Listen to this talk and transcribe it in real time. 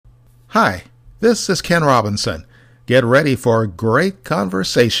Hi, this is Ken Robinson. Get ready for a great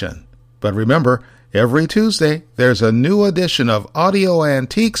conversation. But remember, every Tuesday, there's a new edition of Audio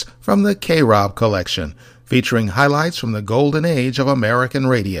Antiques from the K-Rob Collection, featuring highlights from the golden age of American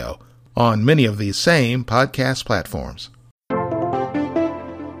radio on many of these same podcast platforms.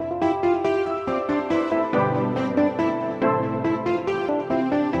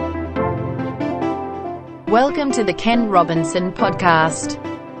 Welcome to the Ken Robinson Podcast.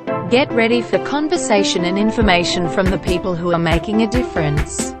 Get ready for conversation and information from the people who are making a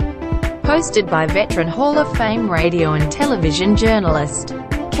difference. Hosted by veteran Hall of Fame radio and television journalist,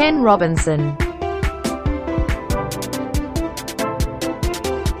 Ken Robinson.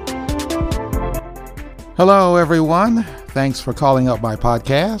 Hello, everyone. Thanks for calling up my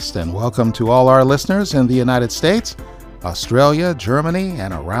podcast, and welcome to all our listeners in the United States, Australia, Germany,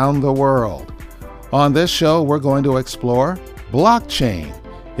 and around the world. On this show, we're going to explore blockchain.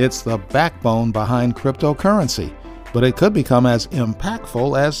 It's the backbone behind cryptocurrency, but it could become as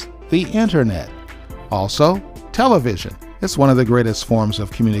impactful as the internet. Also, television. It's one of the greatest forms of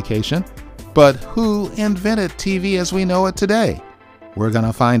communication. But who invented TV as we know it today? We're going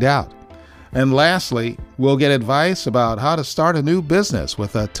to find out. And lastly, we'll get advice about how to start a new business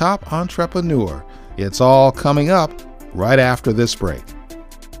with a top entrepreneur. It's all coming up right after this break.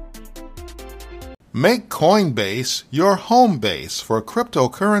 Make Coinbase your home base for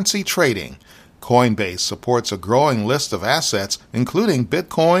cryptocurrency trading. Coinbase supports a growing list of assets, including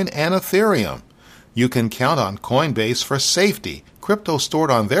Bitcoin and Ethereum. You can count on Coinbase for safety. Crypto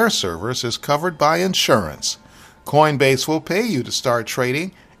stored on their servers is covered by insurance. Coinbase will pay you to start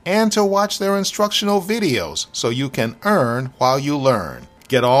trading and to watch their instructional videos so you can earn while you learn.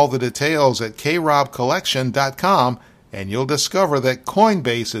 Get all the details at krobcollection.com and you'll discover that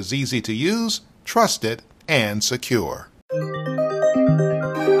Coinbase is easy to use, trusted, and secure.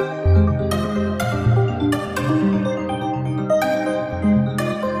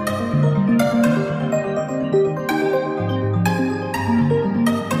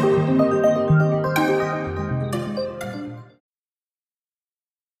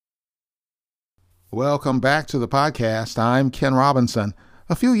 Welcome back to the podcast. I'm Ken Robinson.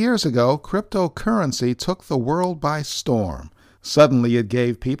 A few years ago, cryptocurrency took the world by storm. Suddenly, it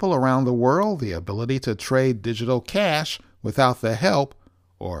gave people around the world the ability to trade digital cash without the help,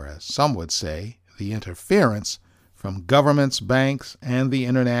 or as some would say, the interference, from governments, banks, and the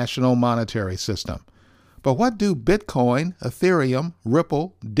international monetary system. But what do Bitcoin, Ethereum,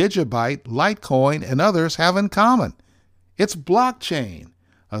 Ripple, Digibyte, Litecoin, and others have in common? It's blockchain,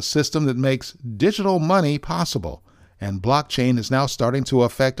 a system that makes digital money possible, and blockchain is now starting to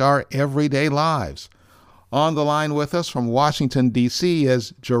affect our everyday lives. On the line with us from Washington, D.C.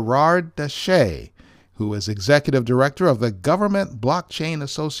 is Gerard Deshaies, who is Executive Director of the Government Blockchain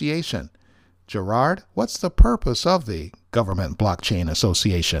Association. Gerard, what's the purpose of the Government Blockchain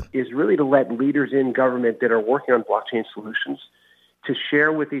Association? Is really to let leaders in government that are working on blockchain solutions to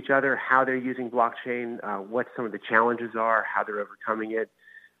share with each other how they're using blockchain, what some of the challenges are, how they're overcoming it.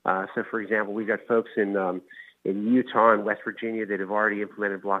 So, for example, we've got folks in Utah and West Virginia that have already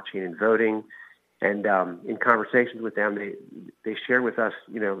implemented blockchain in voting. And in conversations with them, they share with us,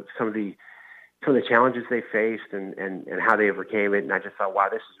 some of the challenges they faced and how they overcame it. And I just thought, wow,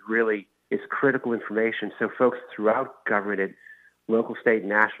 this is critical information. So folks throughout government at local, state,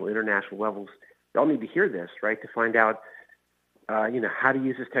 national, international levels, they all need to hear this, right, to find out, how to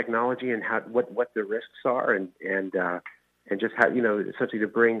use this technology and what the risks are and just how, essentially to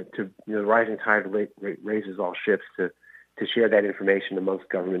bring to the rising tide raises all ships to share that information amongst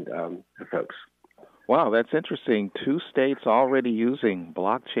government folks. Wow, that's interesting. 2 states already using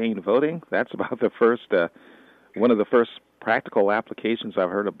blockchain voting. That's about the first, one of the first practical applications I've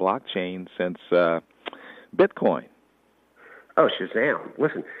heard of blockchain since Bitcoin. Oh, Shazam!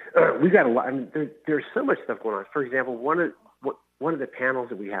 Listen, we've got a lot. I mean, there's so much stuff going on. For example, one of the panels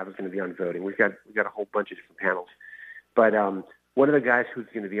that we have is going to be on voting. We've got a whole bunch of different panels, but one of the guys who's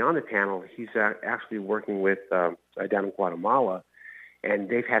going to be on the panel, he's actually working with down in Guatemala. And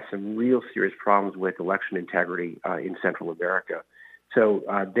they've had some real serious problems with election integrity in Central America. So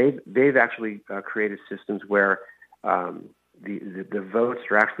they've actually created systems where the votes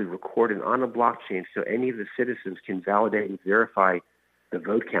are actually recorded on a blockchain, so any of the citizens can validate and verify the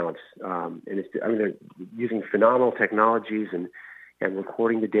vote counts. They're using phenomenal technologies and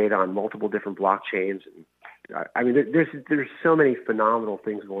recording the data on multiple different blockchains. There's so many phenomenal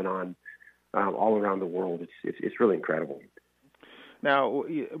things going on all around the world. It's really incredible. Now,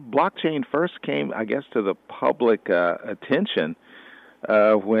 blockchain first came, I guess, to the public attention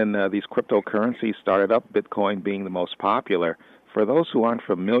when these cryptocurrencies started up, Bitcoin being the most popular for those who aren't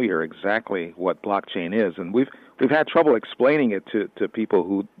familiar exactly what blockchain is, and we've had trouble explaining it to people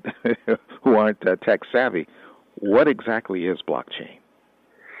who who aren't tech savvy, what exactly is blockchain?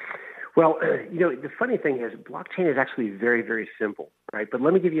 Well, the funny thing is blockchain is actually very, very simple, right? But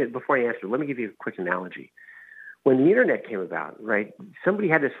before I answer, let me give you a quick analogy. When the internet came about, right, somebody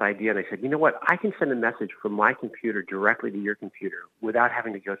had this idea and they said, you know what, I can send a message from my computer directly to your computer without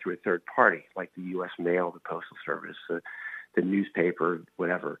having to go through a third party, like the U.S. Mail, the Postal Service, the newspaper,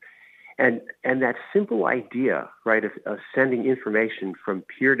 whatever. And that simple idea, right, of sending information from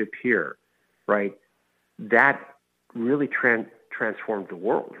peer to peer, right, that really transformed the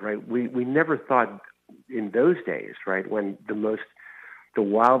world, right? We never thought in those days, right, when the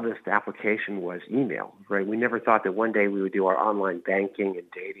wildest application was email, right? We never thought that one day we would do our online banking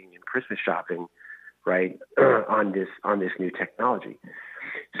and dating and Christmas shopping, right, on this new technology.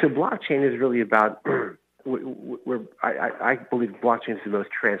 So blockchain is really about, I believe blockchain is the most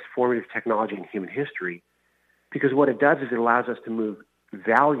transformative technology in human history, because what it does is it allows us to move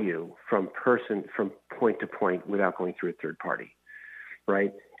value from point to point without going through a third party,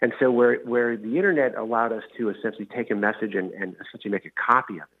 right? And so where the internet allowed us to essentially take a message and essentially make a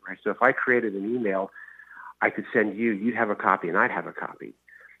copy of it, right? So if I created an email, I could send you'd have a copy and I'd have a copy.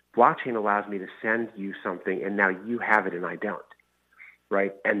 Blockchain allows me to send you something and now you have it and I don't,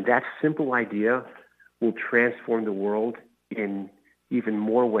 right? And that simple idea will transform the world in even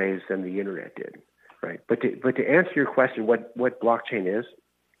more ways than the internet did, right? But to answer your question, what blockchain is,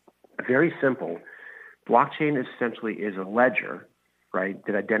 very simple. Blockchain essentially is a ledger, right,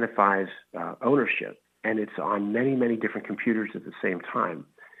 that identifies ownership, and it's on many, many different computers at the same time.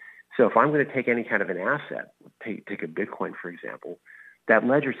 So if I'm going to take any kind of an asset, take a Bitcoin, for example, that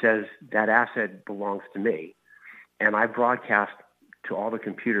ledger says that asset belongs to me, and I broadcast to all the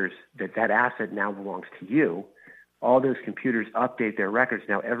computers that asset now belongs to you. All those computers update their records.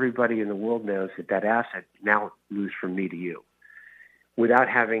 Now everybody in the world knows that asset now moves from me to you, without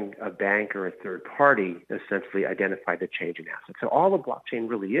having a bank or a third party essentially identify the change in assets. So all a blockchain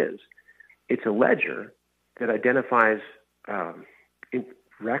really is, it's a ledger that identifies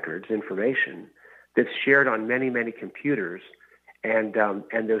records, information that's shared on many, many computers, and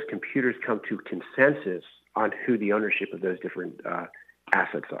those computers come to consensus on who the ownership of those different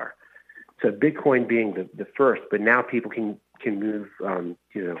assets are. So Bitcoin being the first, but now people can move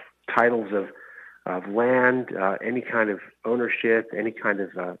titles of land, any kind of ownership, any kind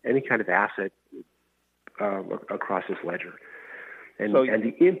of asset across this ledger, and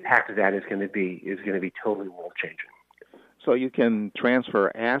the impact of that is going to be totally world changing. So you can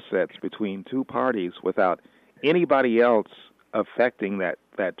transfer assets between two parties without anybody else affecting that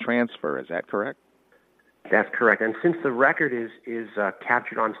transfer. Is that correct? That's correct. And since the record is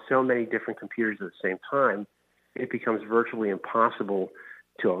captured on so many different computers at the same time, it becomes virtually impossible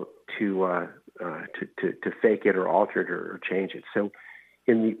to fake it or alter it or change it. So,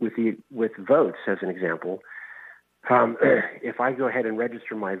 with votes as an example, if I go ahead and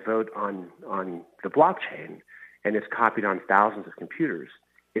register my vote on the blockchain and it's copied on thousands of computers,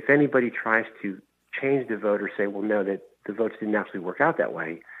 if anybody tries to change the vote or say, well, no, that the votes didn't actually work out that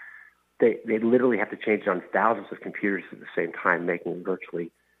way, they literally have to change it on thousands of computers at the same time, making it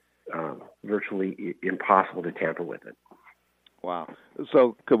virtually impossible to tamper with it. Wow.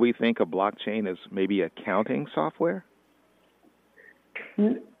 So could we think of blockchain as maybe accounting software?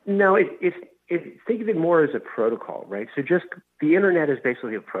 No, think of it more as a protocol, right? So just the internet is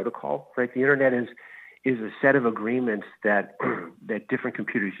basically a protocol, right? The internet is a set of agreements that different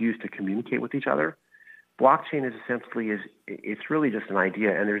computers use to communicate with each other. Blockchain it's really just an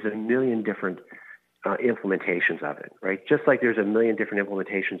idea, and there's a million different implementations of it, right? Just like there's a million different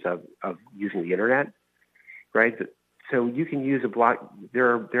implementations of using the internet, right? So you can use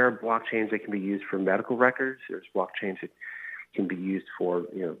there are blockchains that can be used for medical records. There's blockchains that can be used for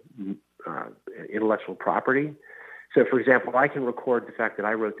intellectual property. So, for example, I can record the fact that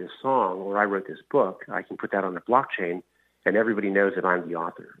I wrote this song or I wrote this book. I can put that on the blockchain, and everybody knows that I'm the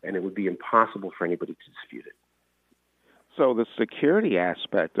author, and it would be impossible for anybody to dispute it. So the security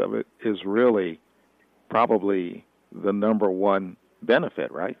aspect of it is really probably the number one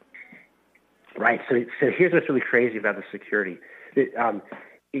benefit, right? Right. So here's what's really crazy about the security.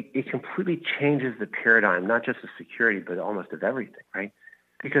 It completely changes the paradigm, not just of security, but almost of everything, right?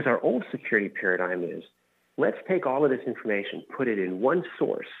 Because our old security paradigm is, let's take all of this information, put it in one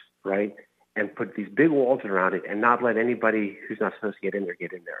source, right, and put these big walls around it and not let anybody who's not supposed to get in there,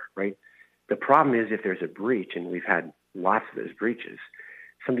 right? The problem is if there's a breach, and we've had lots of those breaches,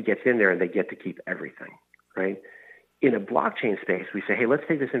 somebody gets in there and they get to keep everything, right? In a blockchain space, we say, hey, let's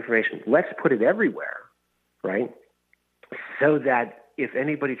take this information, let's put it everywhere, right? so that if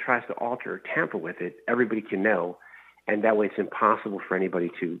anybody tries to alter or tamper with it, everybody can know, and that way it's impossible for anybody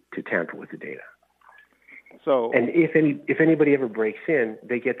to tamper with the data. So, and if anybody ever breaks in,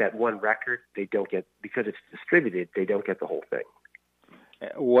 they get that one record. They don't get, because it's distributed, they don't get the whole thing.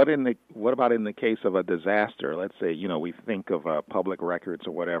 What about in the case of a disaster? Let's say, we think of public records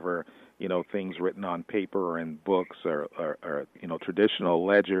or whatever, things written on paper or in books or traditional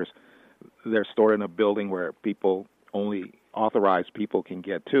ledgers. They're stored in a building where only authorized people can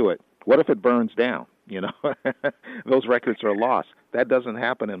get to it. What if it burns down? Those records are lost. That doesn't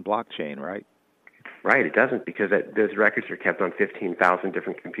happen in blockchain, right? Right, it doesn't, because those records are kept on 15,000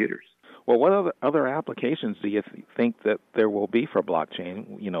 different computers. Well, what other applications do you think that there will be for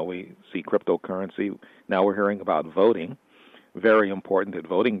blockchain? We see cryptocurrency. Now we're hearing about voting. Very important that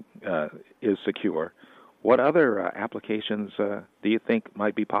voting is secure. What other applications do you think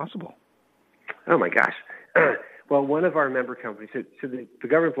might be possible? Oh, my gosh. Well, one of our member companies, so the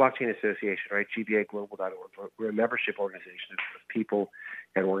Government Blockchain Association, right, GBAglobal.org, we're a membership organization of people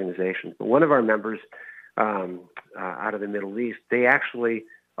and organizations. But one of our members out of the Middle East, they actually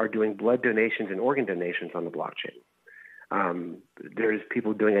are doing blood donations and organ donations on the blockchain. There's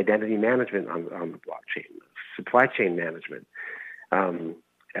people doing identity management on the blockchain, supply chain management.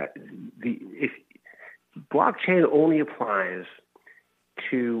 If blockchain only applies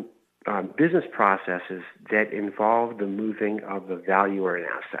to business processes that involve the moving of the value or an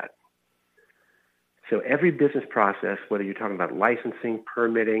asset. So every business process, whether you're talking about licensing,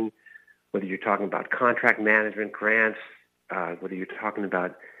 permitting, whether you're talking about contract management, grants, whether you're talking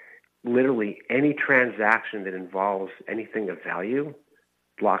about literally any transaction that involves anything of value,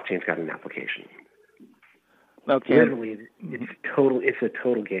 blockchain's got an application. Okay. Literally, it's a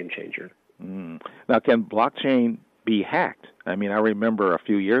total game changer. Now, can blockchain be hacked? I mean, I remember a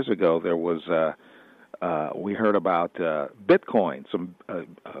few years ago there was we heard about Bitcoin, some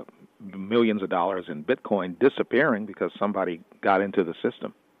millions of dollars in Bitcoin disappearing because somebody got into the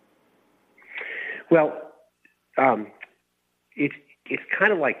system. Well, it's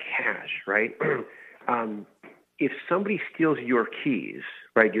kind of like cash, right? If somebody steals your keys,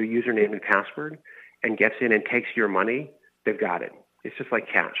 right, your username and password, and gets in and takes your money, they've got it. It's just like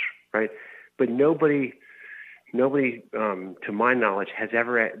cash, right? But nobody, to my knowledge, has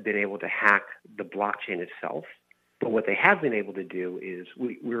ever been able to hack the blockchain itself. But what they have been able to do is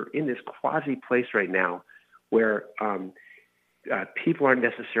we're in this quasi place right now where people aren't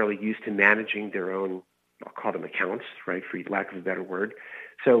necessarily used to managing their own, I'll call them accounts, right, for lack of a better word.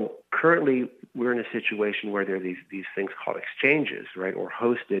 So currently we're in a situation where there are these things called exchanges, right, or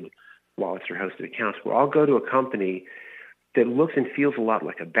hosted wallets or hosted accounts, where I'll go to a company that looks and feels a lot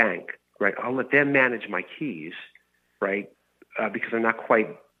like a bank, right? I'll let them manage my keys, right, because I'm not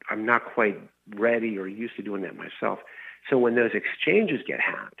quite ready or used to doing that myself. So when those exchanges get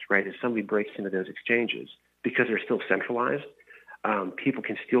hacked, right, if somebody breaks into those exchanges, because they're still centralized, people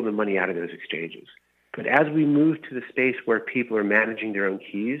can steal the money out of those exchanges. But as we move to the space where people are managing their own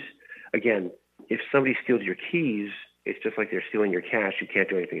keys, again, if somebody steals your keys, it's just like they're stealing your cash. You can't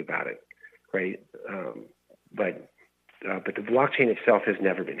do anything about it, right? But the blockchain itself has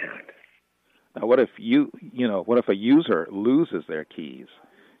never been hacked. Now, what if what if a user loses their keys?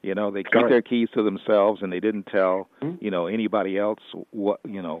 They keep their keys to themselves, and they didn't tell anybody else what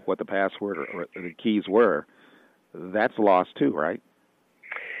the password or the keys were. That's lost too, right?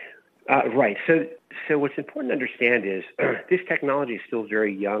 Right. So what's important to understand is this technology is still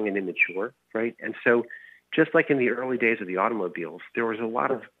very young and immature, right? And so just like in the early days of the automobiles, there was a lot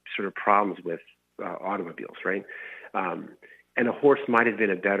of sort of problems with automobiles, right? And a horse might have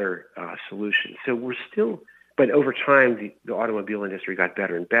been a better solution. So but over time, the automobile industry got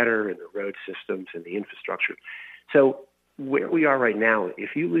better and better, and the road systems and the infrastructure. So where we are right now,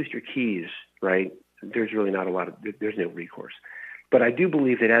 if you lose your keys, right, there's really there's no recourse. But I do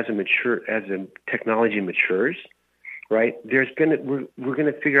believe that as a technology matures, right, we're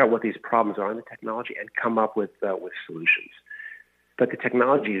going to figure out what these problems are in the technology and come up with solutions. But the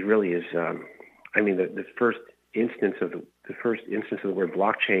technology really is, the first instance of the word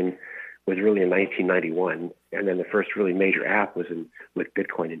blockchain was really in 1991, and then the first really major app was with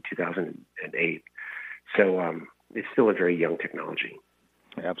Bitcoin in 2008. So it's still a very young technology.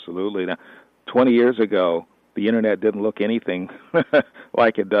 Absolutely. Now, 20 years ago, the internet didn't look anything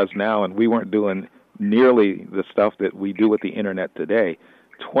like it does now, and we weren't doing nearly the stuff that we do with the internet today.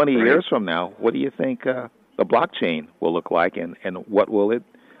 20 years from now, what do you think the blockchain will look like, and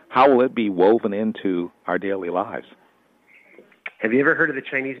how will it be woven into our daily lives? Have you ever heard of the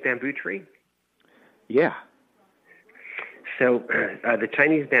Chinese bamboo tree? Yeah. So the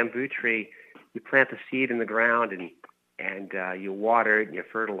Chinese bamboo tree, you plant the seed in the ground, and you water it and you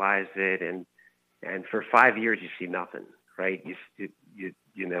fertilize it, and for 5 years you see nothing, right? You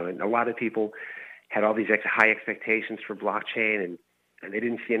know, and a lot of people had all these high expectations for blockchain, and they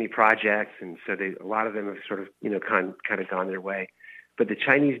didn't see any projects, and so a lot of them have sort of, you know, kind of gone their way. But the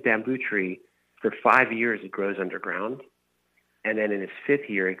Chinese bamboo tree, for 5 years it grows underground, and then in its 5th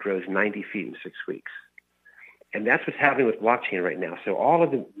year it grows 90 feet in 6 weeks. And that's what's happening with blockchain right now. So all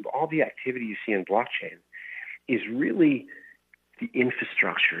the activity you see in blockchain is really the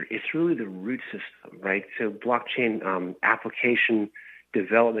infrastructure. It's really the root system, right? So blockchain application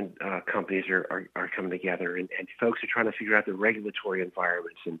development companies are coming together, and folks are trying to figure out the regulatory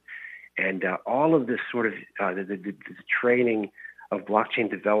environments and all of this sort of the training of blockchain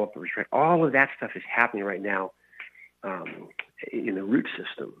developers. Right? All of that stuff is happening right now in the root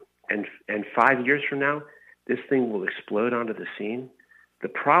system. And 5 years from now, this thing will explode onto the scene. The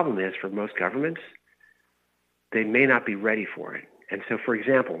problem is, for most governments, they may not be ready for it. And so, for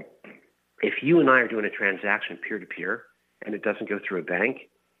example, if you and I are doing a transaction peer-to-peer and it doesn't go through a bank,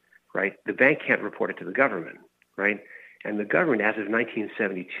 right, the bank can't report it to the government, right? And the government, as of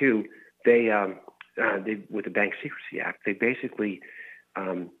 1972, they with the Bank Secrecy Act, they basically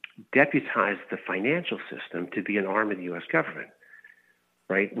deputized the financial system to be an arm of the U.S. government,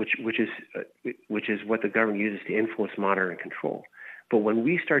 right? Which is what the government uses to influence, monitor, and control. But when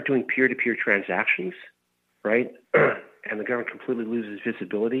we start doing peer-to-peer transactions, right, and the government completely loses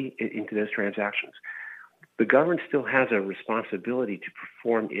visibility into those transactions, the government still has a responsibility to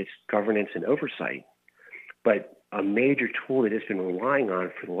perform its governance and oversight. But a major tool that it's been relying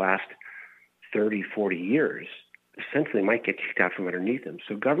on for the last 30, 40 years essentially might get kicked out from underneath them.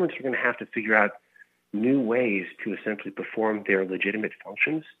 So governments are going to have to figure out new ways to essentially perform their legitimate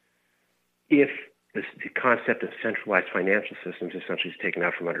functions if the concept of centralized financial systems essentially is taken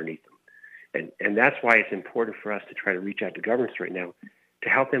out from underneath them. And that's why it's important for us to try to reach out to governments right now to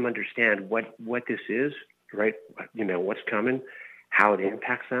help them understand what this is, right? You know, what's coming, how it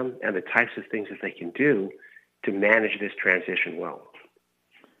impacts them, and the types of things that they can do to manage this transition well.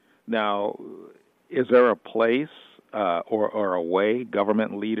 Now, is there a place or a way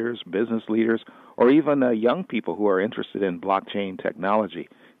government leaders, business leaders, or even young people who are interested in blockchain technology,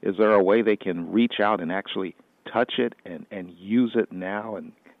 is there a way they can reach out and actually touch it and use it now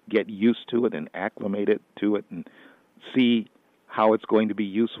and get used to it and acclimate it to it and see how it's going to be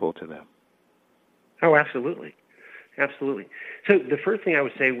useful to them? Oh, absolutely. Absolutely. So the first thing I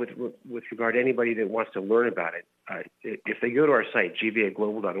would say with regard to anybody that wants to learn about it, if they go to our site,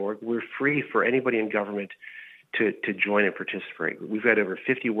 gbaglobal.org, we're free for anybody in government to join and participate. We've got over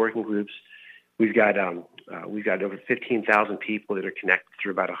 50 working groups. We've got over 15,000 people that are connected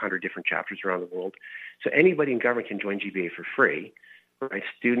through about 100 different chapters around the world. So anybody in government can join GBA for free. Right?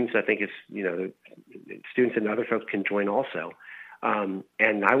 Students, I think it's, students and other folks can join also.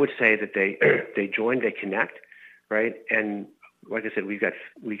 And I would say that they join, they connect, right? And like I said, we got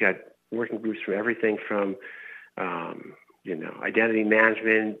working groups from everything from identity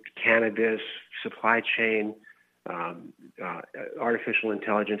management, cannabis, supply chain, artificial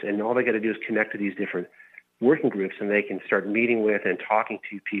intelligence, and all they got to do is connect to these different working groups, and they can start meeting with and talking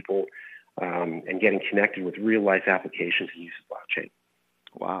to people and getting connected with real life applications and use of blockchain.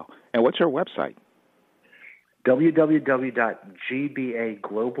 Wow! And what's your website?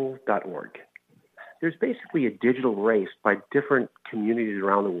 www.gbaglobal.org. There's basically a digital race by different communities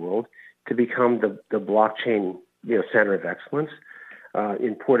around the world to become the blockchain center of excellence.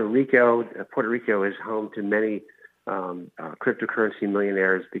 In Puerto Rico is home to many cryptocurrency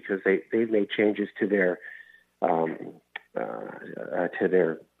millionaires because they've made changes to their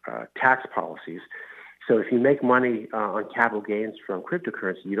tax policies. So if you make money on capital gains from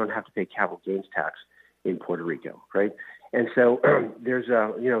cryptocurrency, you don't have to pay capital gains tax in Puerto Rico, right? And so there's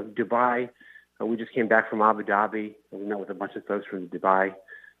Dubai. We just came back from Abu Dhabi. We met with a bunch of folks from the Dubai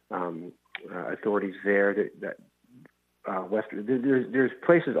authorities there. There's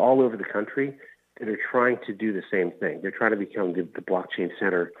places all over the country that are trying to do the same thing. They're trying to become the blockchain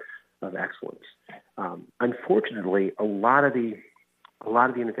center of excellence. Unfortunately, a lot of the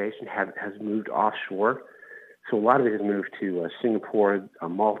innovation has moved offshore. So a lot of it has moved to Singapore,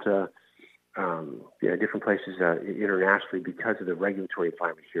 Malta, different places internationally because of the regulatory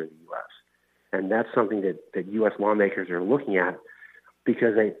environment here in the U.S. And that's something that U.S. lawmakers are looking at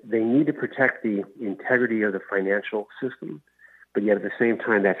because they need to protect the integrity of the financial system, but yet at the same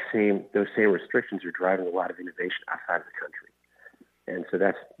time, those same restrictions are driving a lot of innovation outside of the country. And so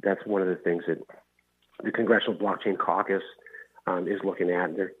that's one of the things that the Congressional Blockchain Caucus is looking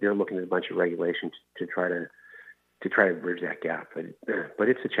at. They're looking at a bunch of regulations to try to bridge that gap, but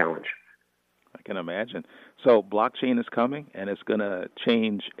it's a challenge. I can imagine. So blockchain is coming, and it's going to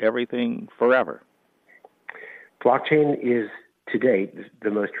change everything forever. Blockchain is, to date, the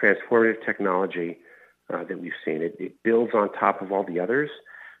most transformative technology that we've seen. It builds on top of all the others.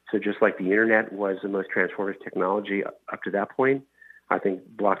 So just like the internet was the most transformative technology up to that point, I think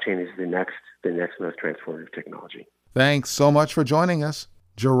blockchain is the next most transformative technology. Thanks so much for joining us.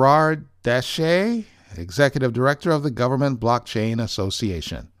 Gerard Daché, Executive Director of the Government Blockchain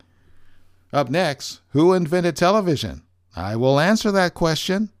Association. Up next, who invented television? I will answer that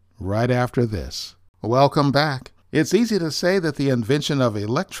question right after this. Welcome back. It's easy to say that the invention of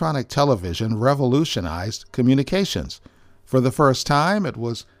electronic television revolutionized communications. For the first time, it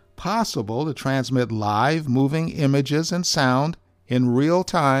was possible to transmit live, moving images and sound in real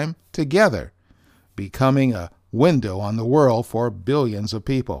time together, becoming a window on the world for billions of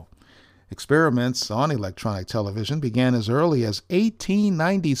people. Experiments on electronic television began as early as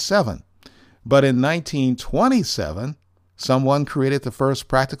 1897, but in 1927, someone created the first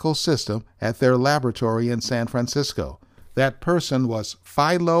practical system at their laboratory in San Francisco. That person was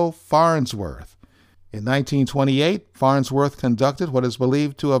Philo Farnsworth. In 1928, Farnsworth conducted what is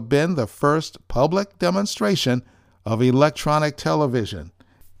believed to have been the first public demonstration of electronic television,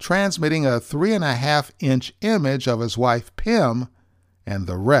 transmitting a 3.5-inch image of his wife Pym, and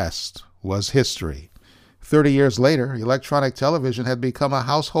the rest was history. 30 years later, electronic television had become a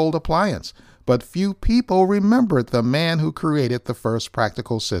household appliance, but few people remembered the man who created the first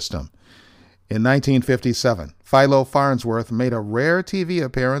practical system. In 1957, Philo Farnsworth made a rare TV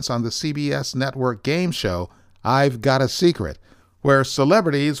appearance on the CBS network game show I've Got a Secret, where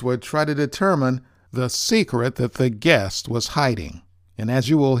celebrities would try to determine the secret that the guest was hiding. And as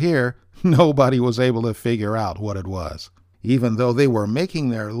you will hear, nobody was able to figure out what it was, even though they were making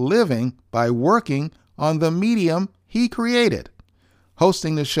their living by working on the medium he created.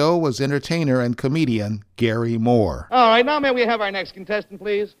 Hosting the show was entertainer and comedian Gary Moore. All right, now may we have our next contestant,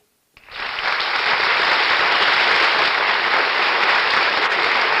 please?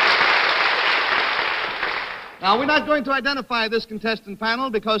 Now, we're not going to identify this contestant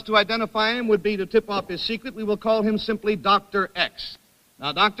panel because to identify him would be to tip off his secret. We will call him simply Dr. X.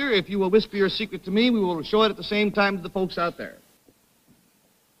 Now, Doctor, if you will whisper your secret to me, we will show it at the same time to the folks out there.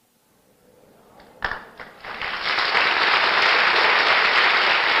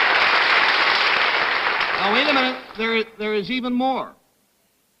 Now, wait a minute. There is even more.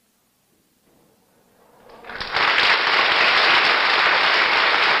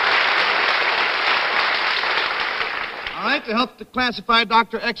 All right, to help to classify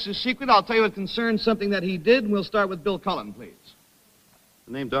Dr. X's secret, I'll tell you it concerns something that he did, and we'll start with Bill Cullen, please.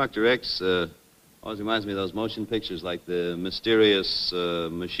 The name Dr. X always reminds me of those motion pictures like The Mysterious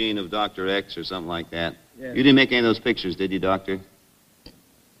Machine of Dr. X or something like that. Yeah. You didn't make any of those pictures, did you, Doctor?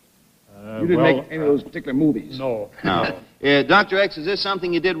 You didn't make any of those particular movies. No. Dr. X, is this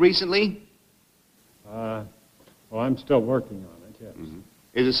something you did recently? Well, I'm still working on it, yes. Mm-hmm.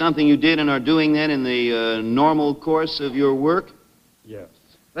 Is it something you did and are doing then in the normal course of your work? Yes.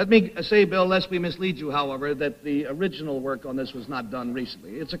 Let me say, Bill, lest we mislead you, however, that the original work on this was not done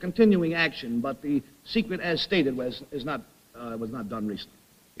recently. It's a continuing action, but the secret, as stated, was not done recently.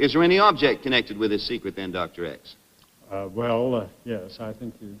 Is there any object connected with this secret, then, Dr. X? Yes, I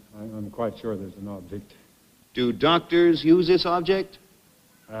think I'm quite sure there's an object. Do doctors use this object?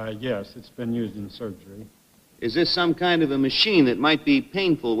 Yes, it's been used in surgery. Is this some kind of a machine that might be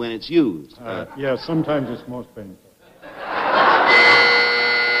painful when it's used? Yes, sometimes it's most painful.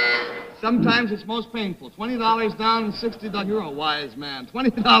 Sometimes it's most painful. $20 down and $60. You're a wise man.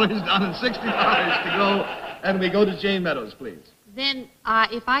 $20 down and $60 to go. And we go to Jane Meadows, please. Then,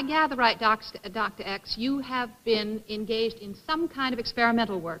 if I gather right, Dr. X, you have been engaged in some kind of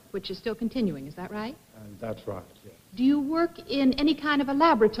experimental work, which is still continuing. Is that right? That's right, yes. Do you work in any kind of a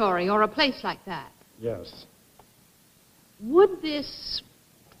laboratory or a place like that? Yes. Would this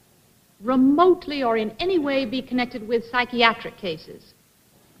remotely or in any way be connected with psychiatric cases?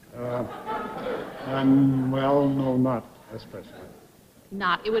 No, not especially.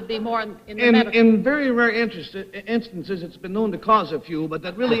 Not. It would be more in the medical... In very rare instances, it's been known to cause a few, but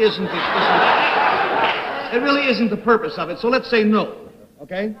that really isn't the purpose of it. So let's say no,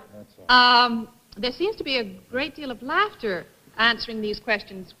 okay? That's all. There seems to be a great deal of laughter answering these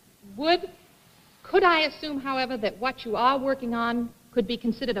questions. Could I assume, however, that what you are working on could be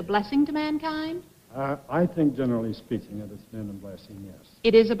considered a blessing to mankind? I think, generally speaking, that it's been a blessing, yes.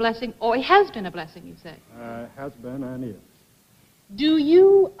 It is a blessing, or it has been a blessing, you say? Has been and is. Do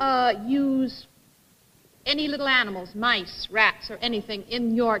you use any little animals, mice, rats, or anything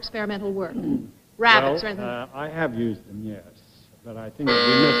in your experimental work? Rabbits or anything? I have used them, yes. but I think it would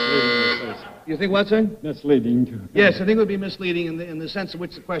be misleading to say so. You think what, sir? Misleading to... Yes, I think it would be misleading in the sense in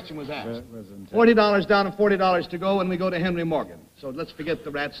which the question was asked. Was intended. $40 down and $40 to go, and we go to Henry Morgan. So let's forget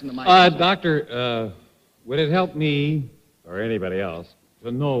the rats and the mice. Doctor, would it help me, or anybody else,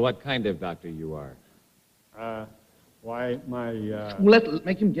 to know what kind of doctor you are? Why, my...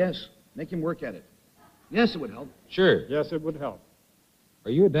 Make him guess. Make him work at it. Yes, it would help. Sure. Yes, it would help.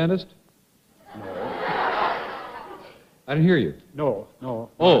 Are you a dentist? No. I didn't hear you. No, Oh,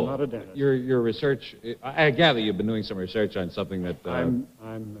 I'm not a dentist. Your research, I gather you've been doing some research on something that...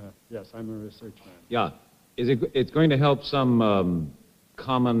 Yes, I'm a research man. Yeah. It's going to help some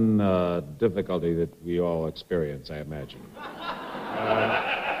common difficulty that we all experience, I imagine.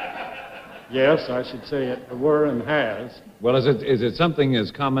 Yes, I should say it were and has. Well, is it something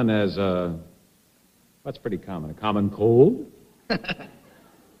as common as, what's pretty common, a common cold?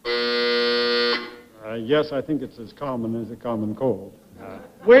 Yes, I think it's as common as a common cold.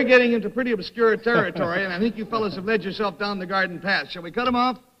 We're getting into pretty obscure territory, and I think you fellas have led yourself down the garden path. Shall we cut him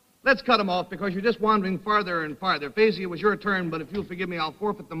off? Let's cut him off because you're just wandering farther and farther. Faisy, it was your turn, but if you'll forgive me, I'll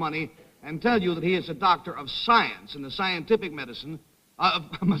forfeit the money and tell you that he is a doctor of science in the scientific medicine,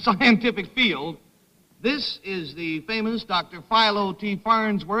 scientific field. This is the famous Dr. Philo T.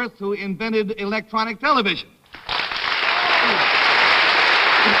 Farnsworth, who invented electronic television.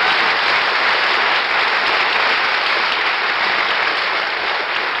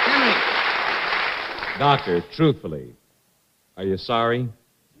 Henry. Doctor, truthfully, are you sorry?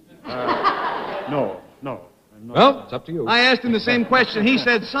 No. I'm not. Well, it's up to you. I asked him the same question. He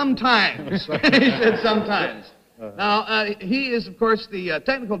said sometimes. He said sometimes. Now, he is, of course, the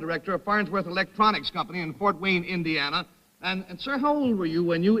technical director of Farnsworth Electronics Company in Fort Wayne, Indiana. And sir, how old were you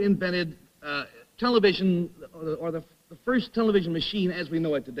when you invented television, or the first television machine as we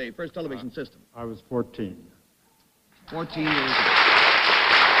know it today, first television system? I was 14. 14 years old.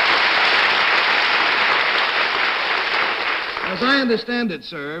 As I understand it,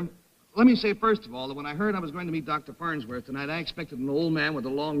 sir, let me say, first of all, that when I heard I was going to meet Dr. Farnsworth tonight, I expected an old man with a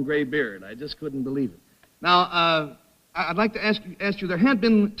long gray beard. I just couldn't believe it. Now, I'd like to ask you, there had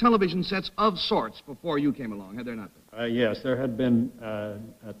been television sets of sorts before you came along, had there not been? Yes, there had been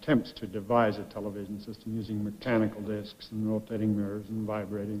attempts to devise a television system using mechanical discs and rotating mirrors and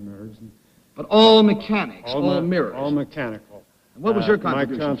vibrating mirrors. But all mechanics, all mirrors? All mechanical. And what was your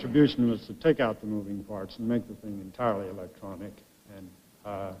contribution? My contribution was to take out the moving parts and make the thing entirely electronic. And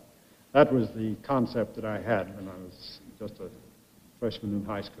that was the concept that I had when I was just a freshman in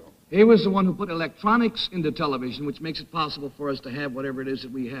high school. He was the one who put electronics into television, which makes it possible for us to have whatever it is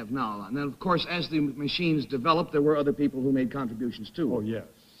that we have now. And then, of course, as the machines developed, there were other people who made contributions, too. Oh, yes.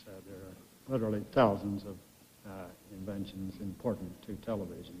 There are literally thousands of inventions important to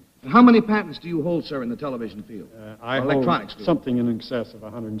television. And how many patents do you hold, sir, in the television field? I hold something in excess of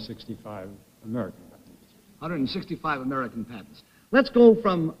 165 American patents. 165 American patents. Let's go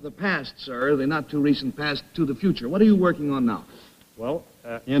from the past, sir, the not-too-recent past, to the future. What are you working on now? Well,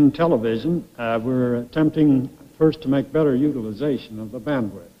 in television, we're attempting first to make better utilization of the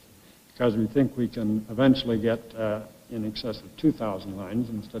bandwidth, because we think we can eventually get in excess of 2,000 lines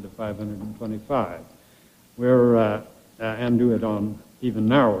instead of 525. And do it on even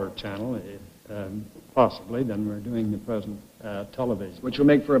narrower channel, possibly, than we're doing the present television. Which will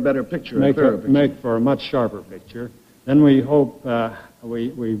make for a better picture, Make for a much sharper picture. Then we hope,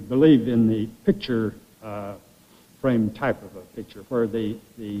 we believe in the picture frame type of a picture, where the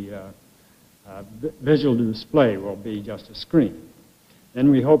visual display will be just a screen. Then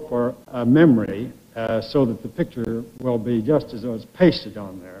we hope for a memory so that the picture will be just as though it's pasted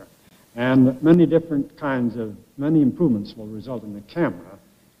on there. And many improvements will result in the camera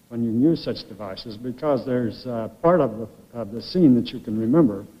when you use such devices, because there's part of the scene that you can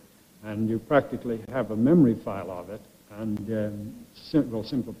remember, and you practically have a memory file of it, and will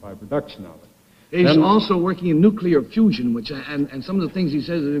simplify production of it. He's also working in nuclear fusion, which and some of the things he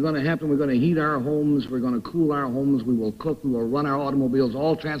says that are going to happen. We're going to heat our homes, we're going to cool our homes, we will cook, we will run our automobiles,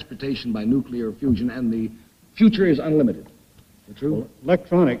 all transportation by nuclear fusion, and the future is unlimited. Is it true? Well,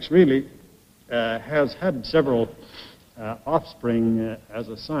 electronics really has had several offspring as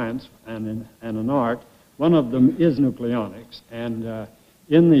a science and an art. One of them is nucleonics, and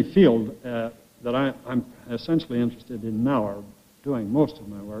in the field that I'm essentially interested in now, or doing most of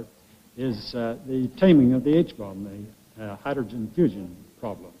my work, is the taming of the H-bomb, the hydrogen fusion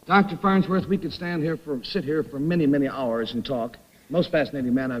problem. Dr. Farnsworth, we could sit here for many, many hours and talk. Most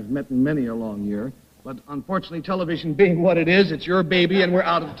fascinating man I've met in many a long year. But unfortunately, television being what it is, it's your baby, and we're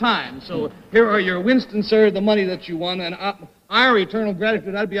out of time. So here are your Winston, sir, the money that you won, and our eternal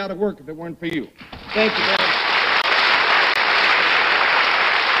gratitude. I'd be out of work if it weren't for you. Thank you very much.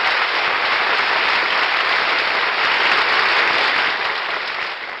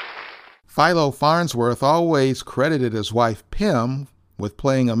 Philo Farnsworth always credited his wife Pim with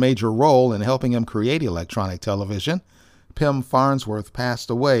playing a major role in helping him create electronic television. Pim Farnsworth passed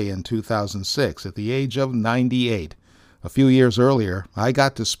away in 2006 at the age of 98. A few years earlier, I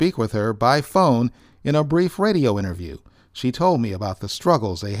got to speak with her by phone in a brief radio interview. She told me about the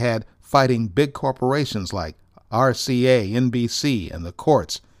struggles they had fighting big corporations like RCA, NBC, and the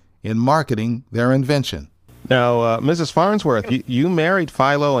courts in marketing their invention. Now, Mrs. Farnsworth, you married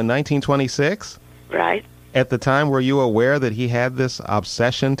Philo in 1926? Right. At the time, were you aware that he had this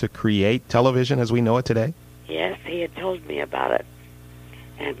obsession to create television as we know it today? Yes, he had told me about it.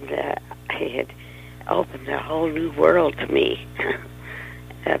 And he had opened a whole new world to me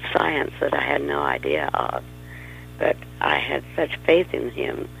of science that I had no idea of. But I had such faith in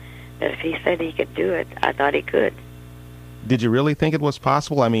him that if he said he could do it, I thought he could. Did you really think it was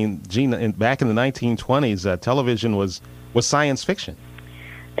possible? I mean, Gene, back in the 1920s, television was science fiction.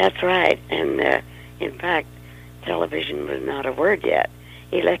 That's right. And in fact, television was not a word yet.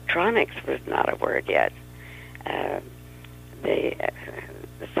 Electronics was not a word yet. The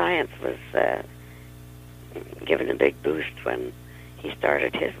science was given a big boost when he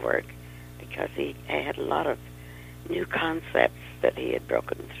started his work, because he had a lot of new concepts that he had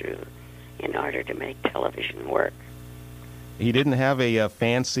broken through in order to make television work. He didn't have a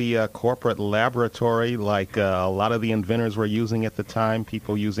fancy corporate laboratory like a lot of the inventors were using at the time,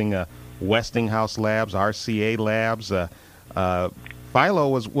 people using Westinghouse labs, RCA labs. Philo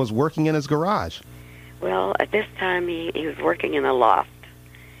was working in his garage. Well, at this time he was working in a loft,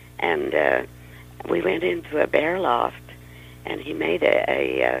 and we went into a bare loft, and he made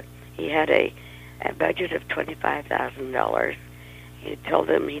he had a budget of $25,000. He told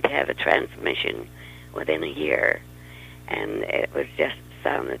them he'd have a transmission within a year. And it was just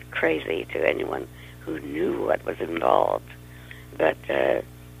sounded crazy to anyone who knew what was involved. But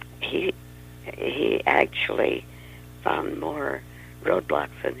he actually found more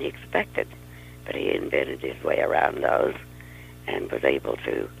roadblocks than he expected. But he invented his way around those and was able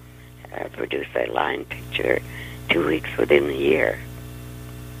to produce a line picture 2 weeks within the year.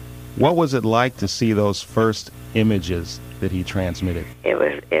 What was it like to see those first images that he transmitted? It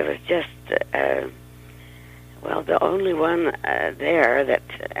was just... well, the only one there that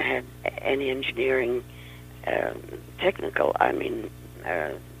had any engineering, technical,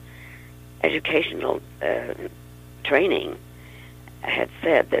 educational training had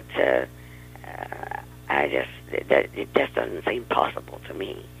said that it just doesn't seem possible to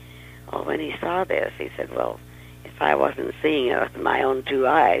me. Well, when he saw this, he said, well, if I wasn't seeing it with my own two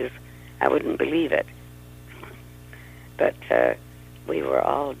eyes, I wouldn't believe it. But we were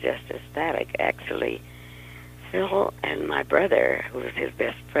all just ecstatic, actually. Phil and my brother, who was his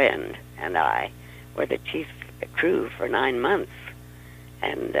best friend, and I were the chief crew for 9 months.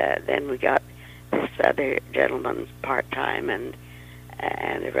 And then we got this other gentleman part-time and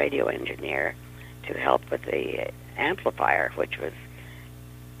a radio engineer to help with the amplifier, which was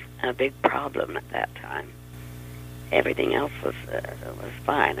a big problem at that time. Everything else was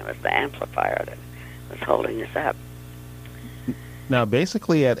fine. It was the amplifier that was holding us up. Now,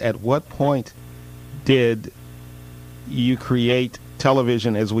 basically, at what point did you create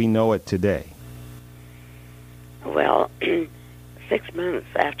television as we know it today? Well, 6 months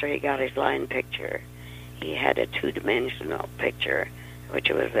after he got his line picture, he had a two-dimensional picture, which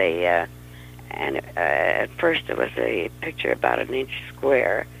was at first it was a picture about an inch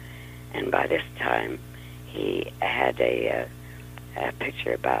square, and by this time he had a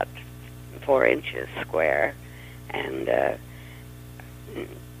picture about 4 inches square, and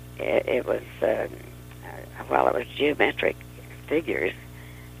it was while it was geometric figures,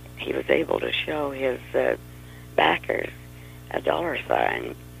 he was able to show his backers a dollar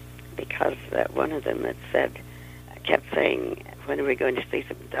sign, because one of them had kept saying, when are we going to see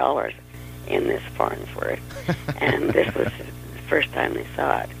some dollars in this Farnsworth? And this was the first time they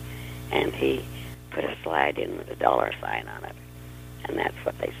saw it. And he put a slide in with a dollar sign on it. And that's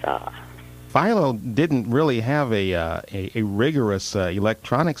what they saw. Philo didn't really have a rigorous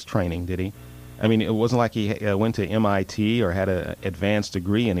electronics training, did he? I mean, it wasn't like he went to MIT or had an advanced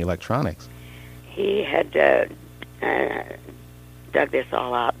degree in electronics. He had dug this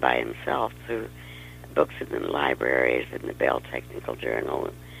all out by himself through books in the libraries and the Bell Technical Journal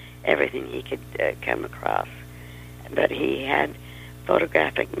and everything he could come across. But he had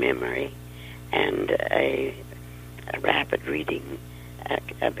photographic memory and a rapid reading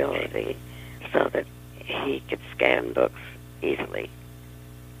ability so that he could scan books easily.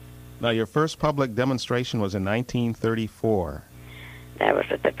 Now, your first public demonstration was in 1934. That was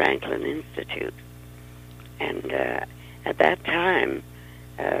at the Franklin Institute. And at that time,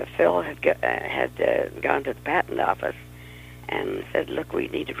 Phil had gone to the patent office and said, look, we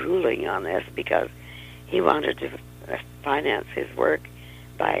need a ruling on this, because he wanted to finance his work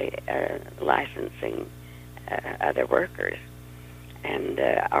by licensing other workers. And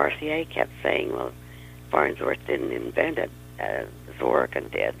RCA kept saying, well, Farnsworth didn't invent it,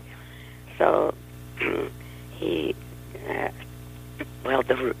 Zworykin did. So the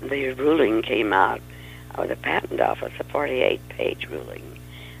ruling came out of the patent office, a 48-page ruling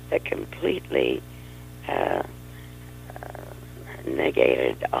that completely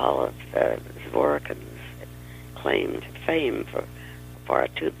negated all of Zworykin's claimed fame for a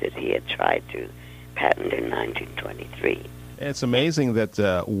tube that he had tried to patent in 1923. It's amazing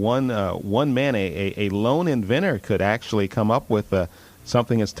that one man, a lone inventor, could actually come up with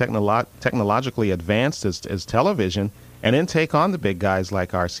something as technologically advanced as television, and then take on the big guys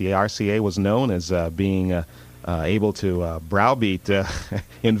like RCA. RCA was known as being able to browbeat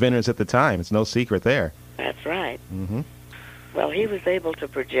inventors at the time. It's no secret there. That's right. Mm-hmm. Well, he was able to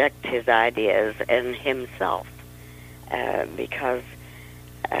project his ideas and himself because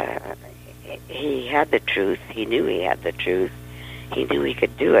he had the truth. He knew he had the truth. He knew he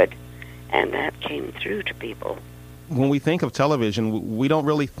could do it, and that came through to people. When we think of television, we don't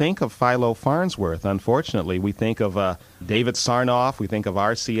really think of Philo Farnsworth, unfortunately. We think of David Sarnoff, we think of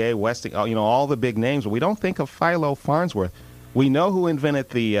RCA, Westinghouse, all the big names, but we don't think of Philo Farnsworth. We know who invented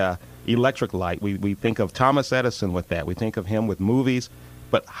the electric light. We think of Thomas Edison with that. We think of him with movies.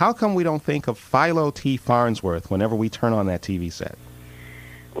 But how come we don't think of Philo T. Farnsworth whenever we turn on that TV set?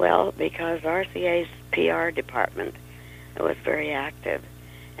 Well, because RCA's PR department was very active.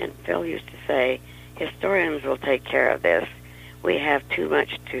 And Phil used to say, historians will take care of this. We have too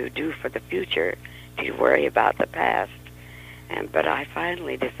much to do for the future to worry about the past. But I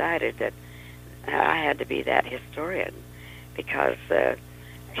finally decided that I had to be that historian, because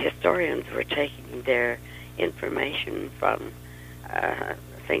historians were taking their information from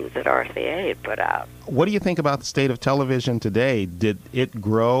things that RCA had put out. What do you think about the state of television today? Did it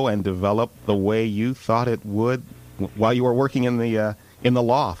grow and develop the way you thought it would while you were working in the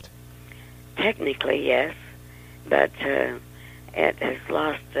loft? Technically, yes, but it has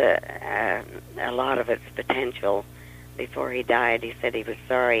lost a lot of its potential. Before he died, he said he was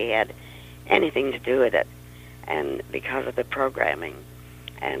sorry he had anything to do with it, and because of the programming.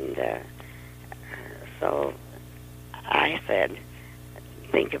 And so I said,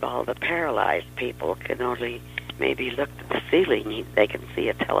 think of all the paralyzed people can only maybe look at the ceiling. They can see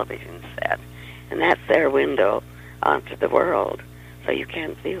a television set, and that's their window onto the world, so you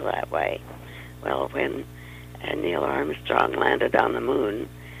can't feel that way. Well, when Neil Armstrong landed on the moon,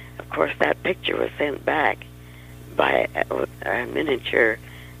 of course that picture was sent back by a miniature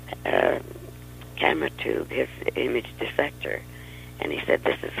camera tube, his image dissector, and he said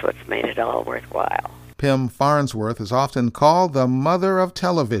this is what's made it all worthwhile. Pim Farnsworth is often called the mother of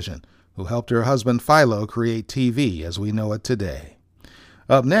television, who helped her husband Philo create TV as we know it today.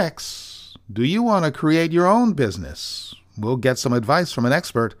 Up next, do you want to create your own business? We'll get some advice from an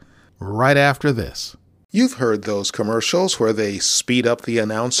expert right after this. You've heard those commercials where they speed up the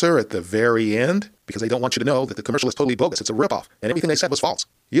announcer at the very end because they don't want you to know that the commercial is totally bogus. It's a ripoff, and everything they said was false.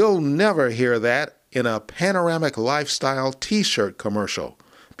 You'll never hear that in a Panoramic Lifestyle T-shirt commercial,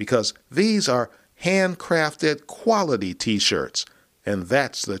 because these are handcrafted quality T-shirts, and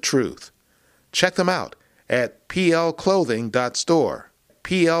that's the truth. Check them out at plclothing.store.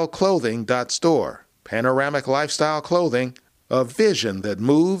 plclothing.store. Panoramic Lifestyle Clothing, a vision that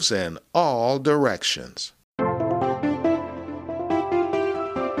moves in all directions.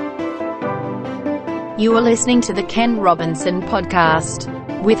 You are listening to the Ken Robinson Podcast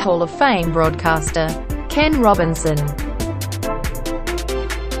with Hall of Fame broadcaster Ken Robinson.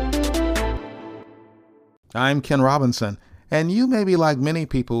 I'm Ken Robinson, and you may be like many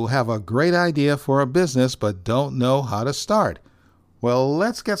people who have a great idea for a business but don't know how to start. Well,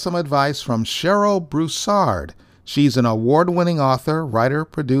 let's get some advice from Cheryl Broussard. She's an award-winning author, writer,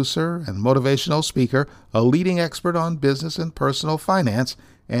 producer, and motivational speaker, a leading expert on business and personal finance,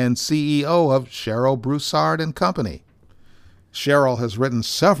 and CEO of Cheryl Broussard & Company. Cheryl has written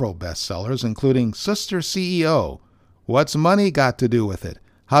several bestsellers, including Sister CEO, What's Money Got to Do with It?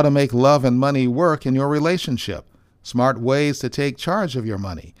 How to Make Love and Money Work in Your Relationship, Smart Ways to Take Charge of Your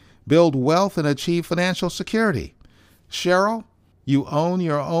Money, Build Wealth and Achieve Financial Security. Cheryl, you own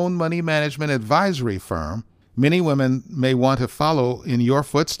your own money management advisory firm. Many women may want to follow in your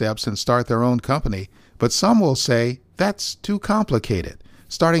footsteps and start their own company, but some will say that's too complicated.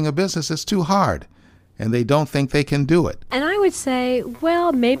 Starting a business is too hard, and they don't think they can do it. And I would say,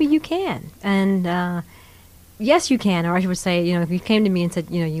 well, maybe you can. And yes, you can. Or I would say, if you came to me and said,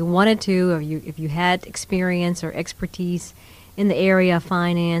 you wanted to, or if you had experience or expertise in the area of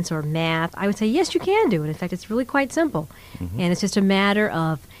finance or math, I would say, yes, you can do it. In fact, it's really quite simple. And it's just a matter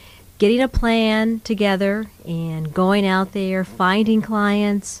of getting a plan together and going out there, finding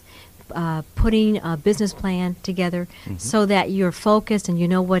clients, putting a business plan together so that you're focused and you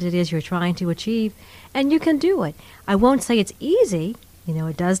know what it is you're trying to achieve, and you can do it. I won't say it's easy.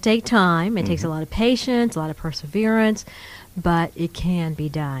 It does take time. It takes a lot of patience, a lot of perseverance, but it can be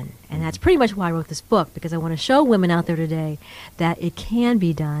done. And that's pretty much why I wrote this book, because I want to show women out there today that it can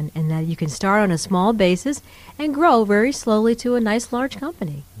be done and that you can start on a small basis and grow very slowly to a nice large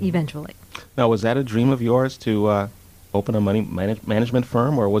company eventually. Now, was that a dream of yours to open a money management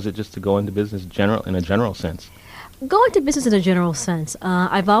firm, or was it just to go into business in a general sense? Go into business in a general sense.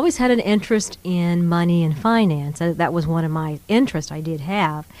 I've always had an interest in money and finance. That was one of my interests I did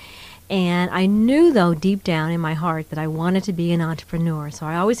have. And I knew, though, deep down in my heart that I wanted to be an entrepreneur. So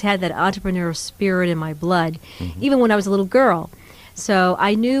I always had that entrepreneurial spirit in my blood, even when I was a little girl. So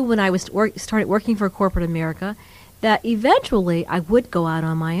I knew when I was started working for corporate America that eventually I would go out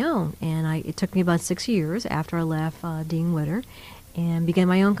on my own. And it took me about 6 years after I left Dean Witter and began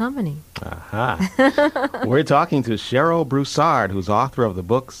my own company. We're talking to Cheryl Broussard, who's author of the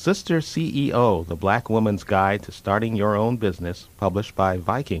book Sister CEO, The Black Woman's Guide to Starting Your Own Business, published by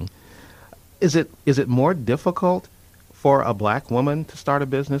Viking. Is it more difficult for a black woman to start a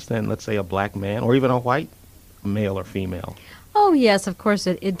business than, let's say, a black man, or even a white male or female? Oh, yes, of course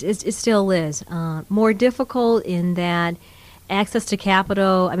it still is. More difficult in that access to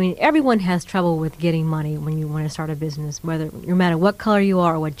capital. I mean, everyone has trouble with getting money when you want to start a business, no matter what color you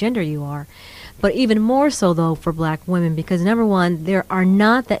are or what gender you are. But even more so, though, for black women, because number one, there are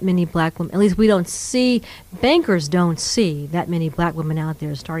not that many black women. At least bankers don't see that many black women out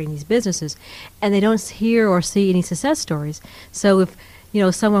there starting these businesses, and they don't hear or see any success stories. So if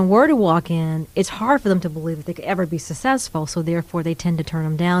someone were to walk in, it's hard for them to believe that they could ever be successful, so therefore they tend to turn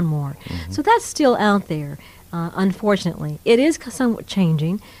them down more. So that's still out there. Unfortunately, it is somewhat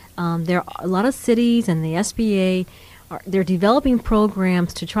changing. There are a lot of cities and the SBA, they're developing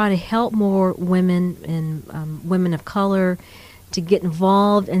programs to try to help more women and women of color to get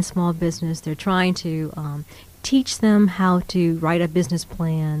involved in small business. They're trying to teach them how to write a business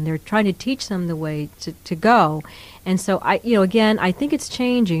plan. They're trying to teach them the way to go. And so, I think it's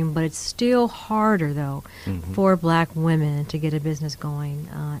changing, but it's still harder, though, for black women to get a business going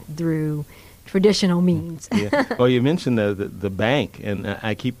through traditional means. Well, you mentioned the bank, and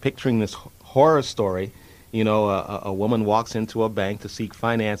I keep picturing this horror story. A woman walks into a bank to seek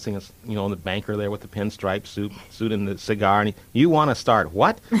financing, the banker there with the pinstripe suit and the cigar, and you want to start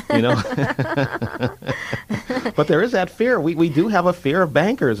what? But there is that fear. We do have a fear of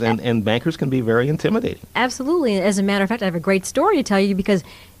bankers, and bankers can be very intimidating. Absolutely. As a matter of fact, I have a great story to tell you, because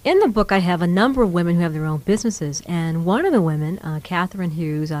in the book I have a number of women who have their own businesses, and one of the women, Catherine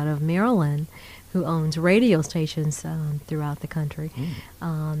Hughes out of Maryland, who owns radio stations throughout the country,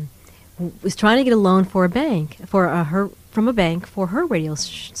 was trying to get a loan for a bank for her radio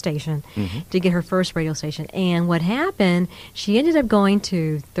station to get her first radio station. And what happened, she ended up going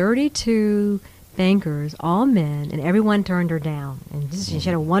to 32 bankers, all men, and everyone turned her down. And she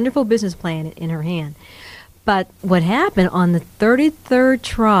had a wonderful business plan in her hand. But what happened, on the 33rd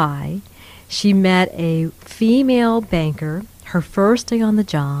try, she met a female banker, her first day on the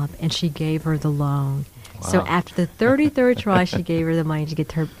job, and she gave her the loan. Wow. So after the 33rd try, she gave her the money to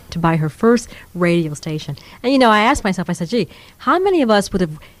get her to buy her first radio station. And, I asked myself, I said, gee, how many of us would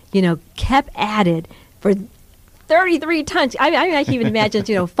have, kept at it for 33 times? I can even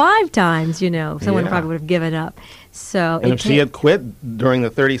imagine, 5 times, someone probably would have given up. So and if she had quit during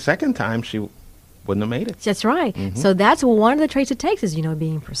the 32nd time, she wouldn't have made it. That's right. So that's one of the traits it takes is,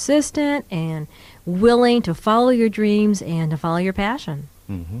 being persistent and willing to follow your dreams and to follow your passion.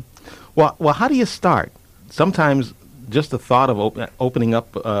 Well, how do you start? Sometimes just the thought of opening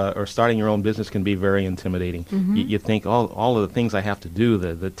up or starting your own business can be very intimidating. You think all of the things I have to do,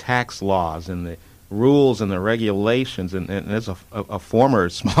 the tax laws and the rules and the regulations, and as a former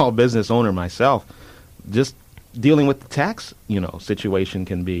small business owner myself, just dealing with the tax, situation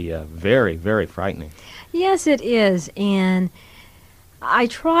can be very, very frightening. Yes, it is, and I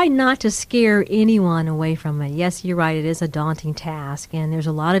try not to scare anyone away from it. Yes, you're right, it is a daunting task, and there's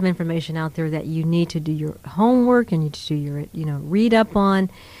a lot of information out there that you need to do your homework and you need to do your, read up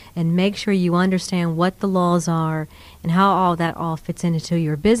on and make sure you understand what the laws are and how all that fits into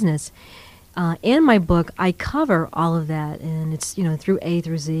your business. In my book, I cover all of that, and it's, through A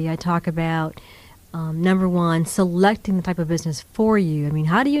through Z. I talk about number one, selecting the type of business for you. I mean,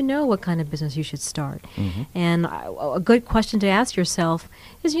 how do you know what kind of business you should start? And a good question to ask yourself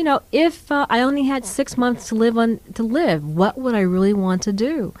is, if I only had 6 months to live, what would I really want to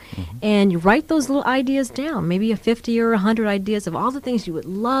do? And you write those little ideas down, maybe 50 or 100 ideas of all the things you would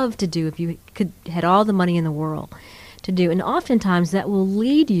love to do if you had all the money in the world to do. And oftentimes that will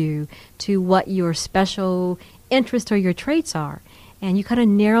lead you to what your special interest or your traits are. And you kind of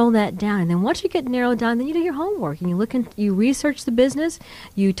narrow that down. And then once you get narrowed down, then you do your homework and you research the business.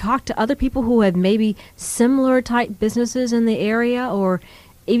 You talk to other people who have maybe similar type businesses in the area, or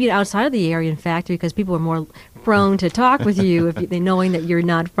even outside of the area, in fact, because people are more prone to talk with you if they knowing that you're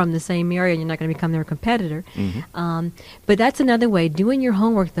not from the same area and you're not going to become their competitor. But that's another way. Doing your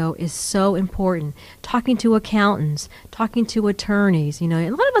homework, though, is so important. Talking to accountants, talking to attorneys. A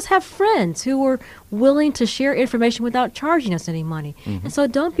lot of us have friends who are willing to share information without charging us any money. And so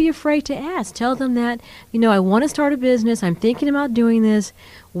don't be afraid to ask. Tell them that, I want to start a business. I'm thinking about doing this.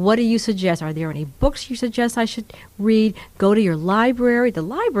 What do you suggest? Are there any books you suggest I should read? Go to your library. The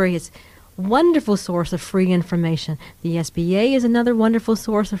library is a wonderful source of free information. The SBA is another wonderful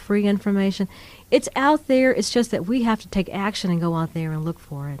source of free information. It's out there. It's just that we have to take action and go out there and look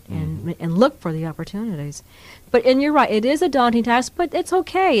for it and look for the opportunities. And you're right. It is a daunting task, but it's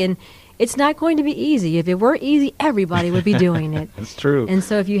okay. And it's not going to be easy. If it were easy, everybody would be doing it. That's true. And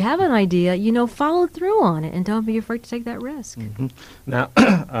so if you have an idea, follow through on it and don't be afraid to take that risk. Now,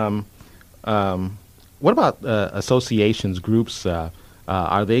 what about associations, groups?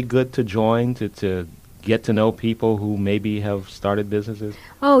 Are they good to join to get to know people who maybe have started businesses?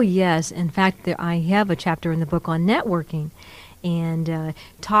 Oh, yes. In fact, I have a chapter in the book on networking. And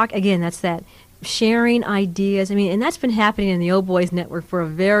that's that sharing ideas. And that's been happening in the Old Boys Network for a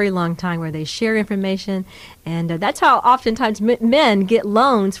very long time, where they share information. And that's how oftentimes men get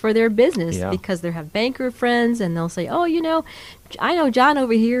loans for their business, because they have banker friends, and they'll say, I know John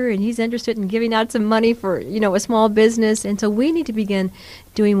over here, and he's interested in giving out some money for, a small business. And so we need to begin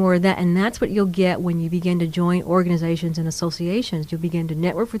doing more of that. And that's what you'll get when you begin to join organizations and associations. You'll begin to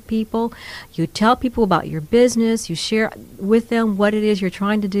network with people. You tell people about your business. You share with them what it is you're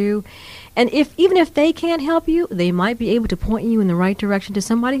trying to do. And even if they can't help you, they might be able to point you in the right direction to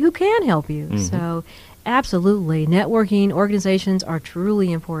somebody who can help you. So absolutely, networking organizations are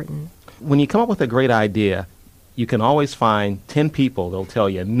truly important. When you come up with a great idea, you can always find 10 people that'll tell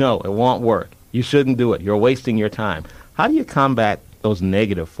you, no, it won't work. You shouldn't do it. You're wasting your time. How do you combat those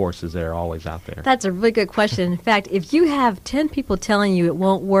negative forces that are always out there? That's a really good question. In fact, if you have 10 people telling you it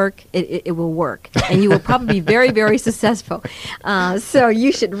won't work, it will work. And you will probably be very, very successful. So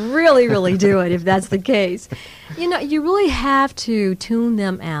you should really, really do it if that's the case. You really have to tune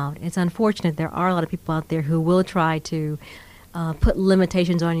them out. It's unfortunate. There are a lot of people out there who will try to put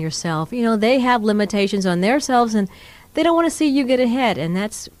limitations on yourself. They have limitations on themselves, and they don't want to see you get ahead. And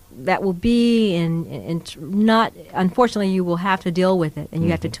that will be, and not, unfortunately, you will have to deal with it. And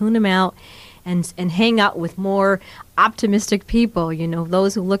you have to tune them out and hang out with more optimistic people,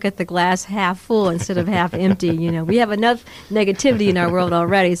 those who look at the glass half full instead of half empty. We have enough negativity in our world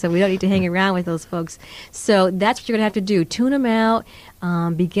already, so we don't need to hang around with those folks. So that's what you're going to have to do. Tune them out.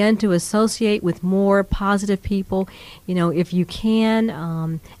 Begin to associate with more positive people, if you can.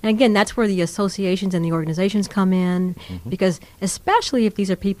 And again, that's where the associations and the organizations come in, because especially if these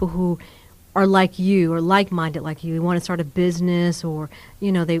are people who are like you or like-minded like you, want to start a business, or,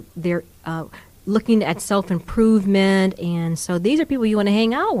 they're looking at self-improvement. And so these are people you want to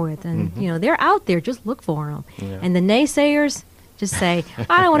hang out with. And, they're out there. Just look for them. Yeah. And the naysayers, just say,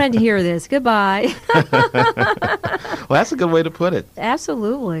 I don't want to hear this. Goodbye. Well, that's a good way to put it.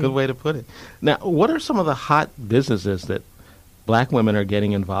 Absolutely. Good way to put it. Now, what are some of the hot businesses that Black women are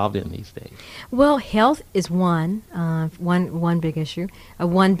getting involved in these days? Well, health is one big issue,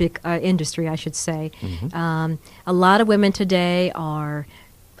 one big industry, I should say. A lot of women today are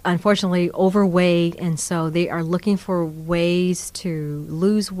unfortunately overweight, and so they are looking for ways to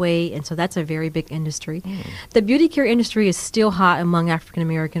lose weight, and so that's a very big industry. The beauty care industry is still hot among African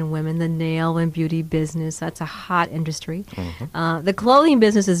American women. The nail and beauty business, that's a hot industry. The clothing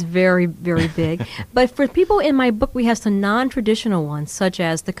business is very, very big. But for people in my book, we have some non-traditional ones, such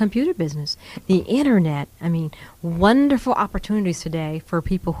as the computer business, the internet. Wonderful opportunities today for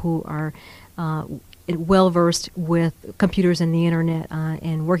people who are well-versed with computers and the internet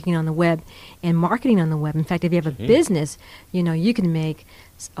and working on the web and marketing on the web. In fact, if you have a business, you can make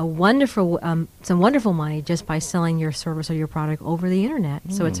some wonderful money just by selling your service or your product over the internet.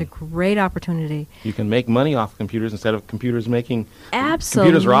 So it's a great opportunity. You can make money off computers instead of computers making.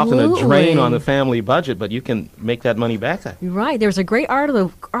 Absolutely. Computers are often a drain on the family budget, but you can make that money back. You're right. There was a great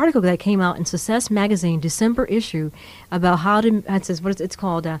article that came out in Success Magazine, December issue, about how to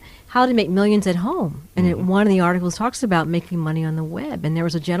make millions at home. And one of the articles talks about making money on the web. And there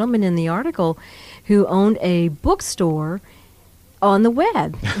was a gentleman in the article who owned a bookstore on the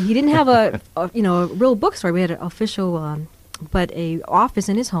web. He didn't have a real bookstore. We had an official, but a office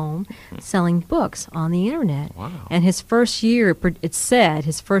in his home selling books on the internet. Wow. And his first year, it said,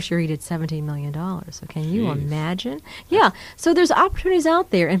 he did $17 million. So can you imagine? Yeah. So there's opportunities out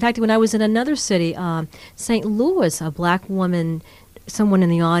there. In fact, when I was in another city, St. Louis, a black woman, someone in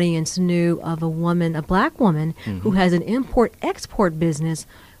the audience knew of a black woman who has an import-export business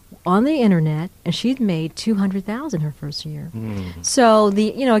on the internet, and she'd made $200,000 her first year. So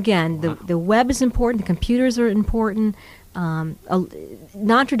the web is important. The computers are important.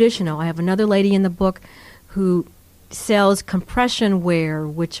 Non-traditional. I have another lady in the book who sells compression wear,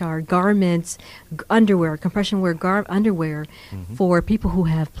 which are garments, underwear, compression wear underwear for people who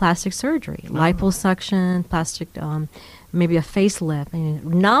have plastic surgery, liposuction, plastic, maybe a facelift.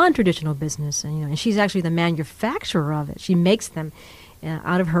 Non-traditional business, and she's actually the manufacturer of it. She makes them.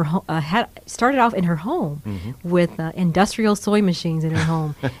 Out of her started off in her home with industrial sewing machines in her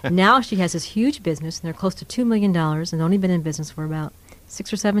home. Now she has this huge business, and they're close to $2 million, and only been in business for about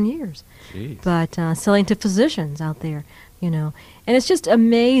 6 or 7 years. Jeez. But selling to physicians out there, and it's just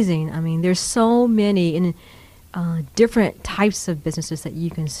amazing. I mean, there's so many different types of businesses that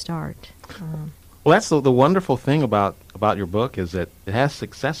you can start. Well, that's the wonderful thing about your book is that it has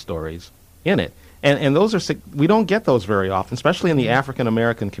success stories in it. And those are we don't get those very often, especially in the African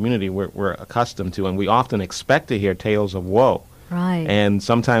American community we're accustomed to, and we often expect to hear tales of woe. Right. And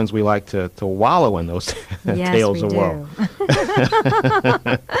sometimes we like to wallow in those tales of woe.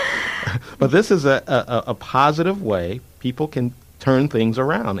 But this is a positive way people can turn things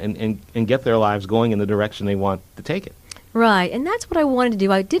around and get their lives going in the direction they want to take it. Right, and that's what I wanted to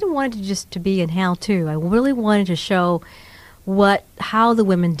do. I didn't want it just to be an how-to. I really wanted to show how the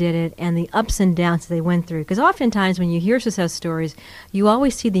women did it and the ups and downs they went through. Because oftentimes when you hear success stories, you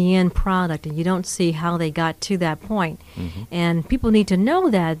always see the end product and you don't see how they got to that point. And people need to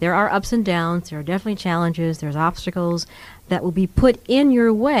know that there are ups and downs, there are definitely challenges, there's obstacles that will be put in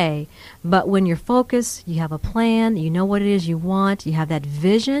your way. But when you're focused, you have a plan, you know what it is you want, you have that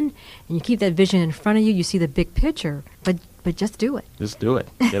vision, and you keep that vision in front of you, you see the big picture. But just do it. Just do it.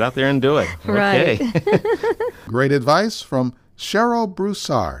 Get out there and do it. Right. Okay. Great advice from Cheryl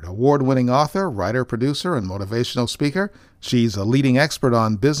Broussard, award-winning author, writer, producer, and motivational speaker. She's a leading expert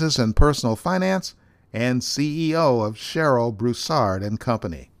on business and personal finance and CEO of Cheryl Broussard &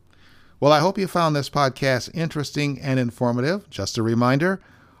 Company. Well, I hope you found this podcast interesting and informative. Just a reminder,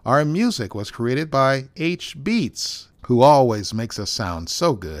 our music was created by H Beats, who always makes us sound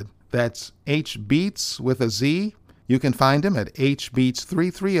so good. That's H Beats with a Z. You can find him at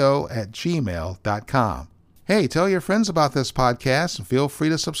hbeats330@gmail.com. Hey, tell your friends about this podcast and feel free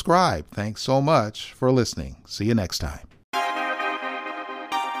to subscribe. Thanks so much for listening. See you next time.